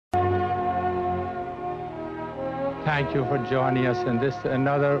thank you for joining us in this,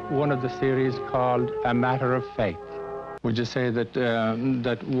 another one of the series called A Matter of Faith. Would you say that,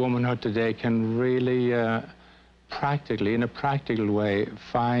 that womanhood today can really practically, in a practical way,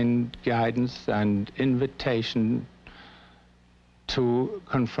 find guidance and invitation to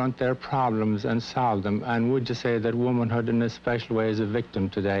confront their problems and solve them? And would you say that womanhood in a special way is a victim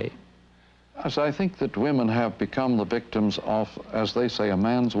today? Yes, I think that women have become the victims of, as they say, a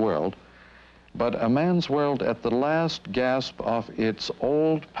man's world, but a man's world at the last gasp of its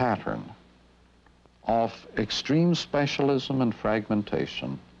old pattern of extreme specialism and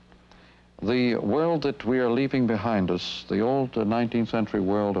fragmentation. The world that we are leaving behind us, the old 19th century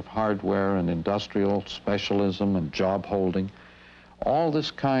world of hardware and industrial specialism and job holding, all this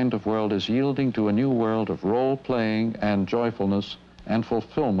kind of world is yielding to a new world of role-playing and joyfulness and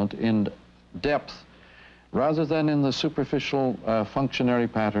fulfillment in depth, rather than in the superficial functionary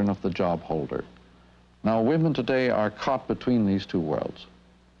pattern of the job holder. Now, women today are caught between these two worlds.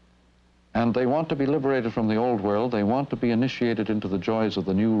 And they want to be liberated from the old world. They want to be initiated into the joys of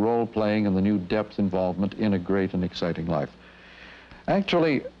the new role-playing and the new depth involvement in a great and exciting life.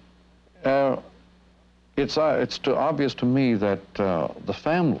 Actually, it's obvious to me that the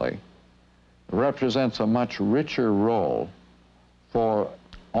family represents a much richer role for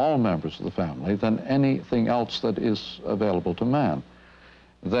all members of the family than anything else that is available to man.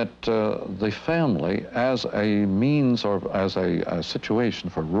 That the family, as a means or as a situation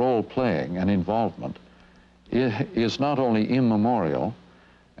for role-playing and involvement, is not only immemorial,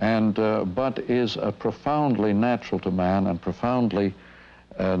 but is profoundly natural to man and profoundly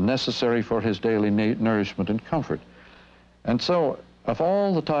necessary for his daily nourishment and comfort. And so, of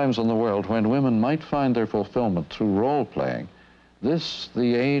all the times in the world when women might find their fulfillment through role-playing, this,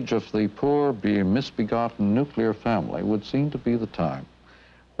 the age of the poor, misbegotten nuclear family, would seem to be the time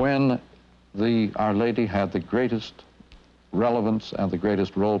when Our Lady had the greatest relevance and the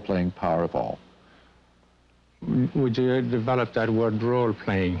greatest role-playing power of all. Would you develop that word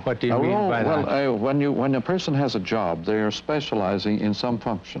role-playing? What do you mean by that? Well, when a person has a job, they are specializing in some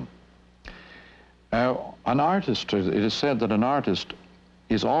function. An artist, it is said that an artist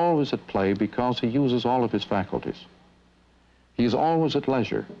is always at play because he uses all of his faculties. He's always at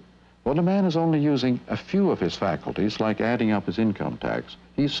leisure. When a man is only using a few of his faculties, like adding up his income tax,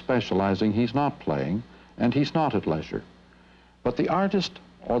 he's specializing, he's not playing, and he's not at leisure. But the artist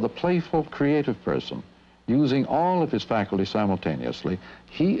or the playful, creative person, using all of his faculties simultaneously,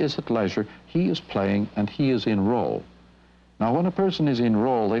 he is at leisure, he is playing, and he is in role. Now, when a person is in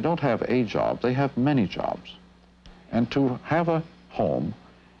role, they don't have a job, they have many jobs. And to have a home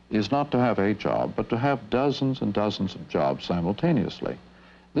is not to have a job, but to have dozens and dozens of jobs simultaneously.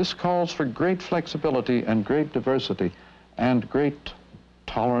 This calls for great flexibility and great diversity and great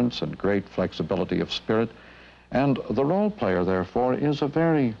tolerance and great flexibility of spirit. And the role player, therefore, is a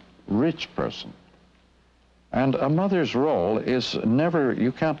very rich person. And a mother's role is never,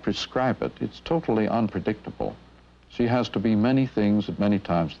 you can't prescribe it. It's totally unpredictable. She has to be many things at many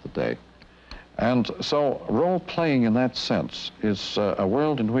times of the day. And so role-playing in that sense is a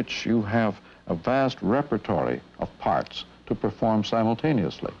world in which you have a vast repertory of parts to perform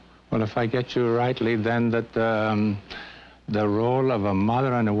simultaneously. Well, if I get you rightly, then that the role of a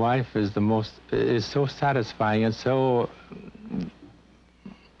mother and a wife is so satisfying and so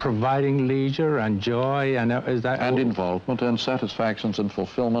providing leisure and joy, and is that... And involvement and satisfactions and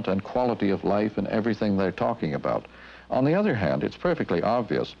fulfillment and quality of life and everything they're talking about. On the other hand, it's perfectly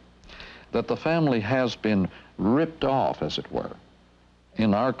obvious that the family has been ripped off, as it were.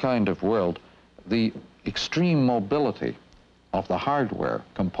 In our kind of world, the extreme mobility of the hardware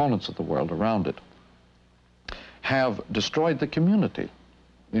components of the world around it have destroyed the community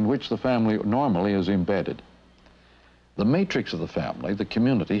in which the family normally is embedded. The matrix of the family, the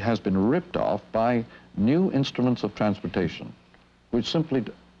community, has been ripped off by new instruments of transportation, which simply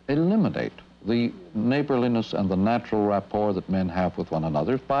eliminate the neighborliness and the natural rapport that men have with one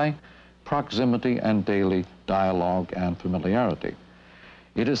another by proximity and daily dialogue and familiarity.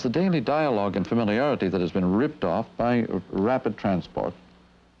 It is the daily dialogue and familiarity that has been ripped off by rapid transport,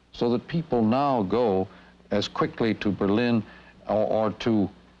 so that people now go as quickly to Berlin or to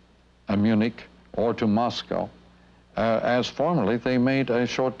Munich or to Moscow as formerly they made a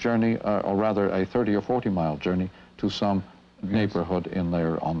short journey, or rather a 30 or 40-mile journey to some neighborhood in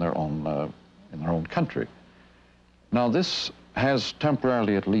their own country. Now, this has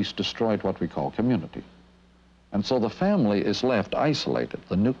temporarily at least destroyed what we call community. And so the family is left isolated,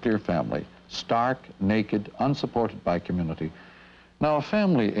 the nuclear family, stark, naked, unsupported by community. Now, a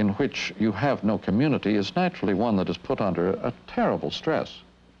family in which you have no community is naturally one that is put under a terrible stress.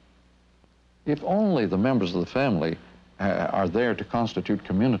 If only the members of the family are there to constitute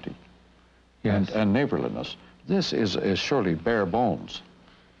community. Yes. And neighborliness. This is surely bare bones.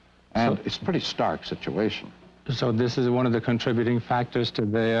 And it's a pretty stark situation. So this is one of the contributing factors to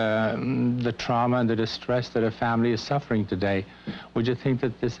the trauma and the distress that a family is suffering today. Would you think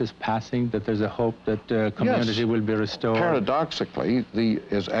that this is passing, that there's a hope that community will be restored? Paradoxically,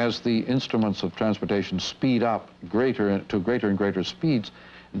 as the instruments of transportation speed up to greater and greater speeds,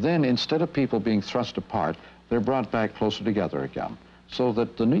 then instead of people being thrust apart, they're brought back closer together again, so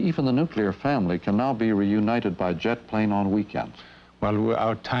that even the nuclear family can now be reunited by jet plane on weekends. Well,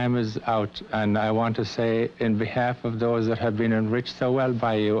 our time is out, and I want to say, in behalf of those that have been enriched so well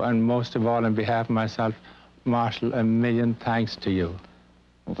by you, and most of all, on behalf of myself, Marshall, a million thanks to you.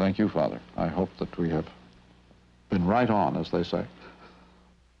 Well, thank you, Father. I hope that we have been right on, as they say.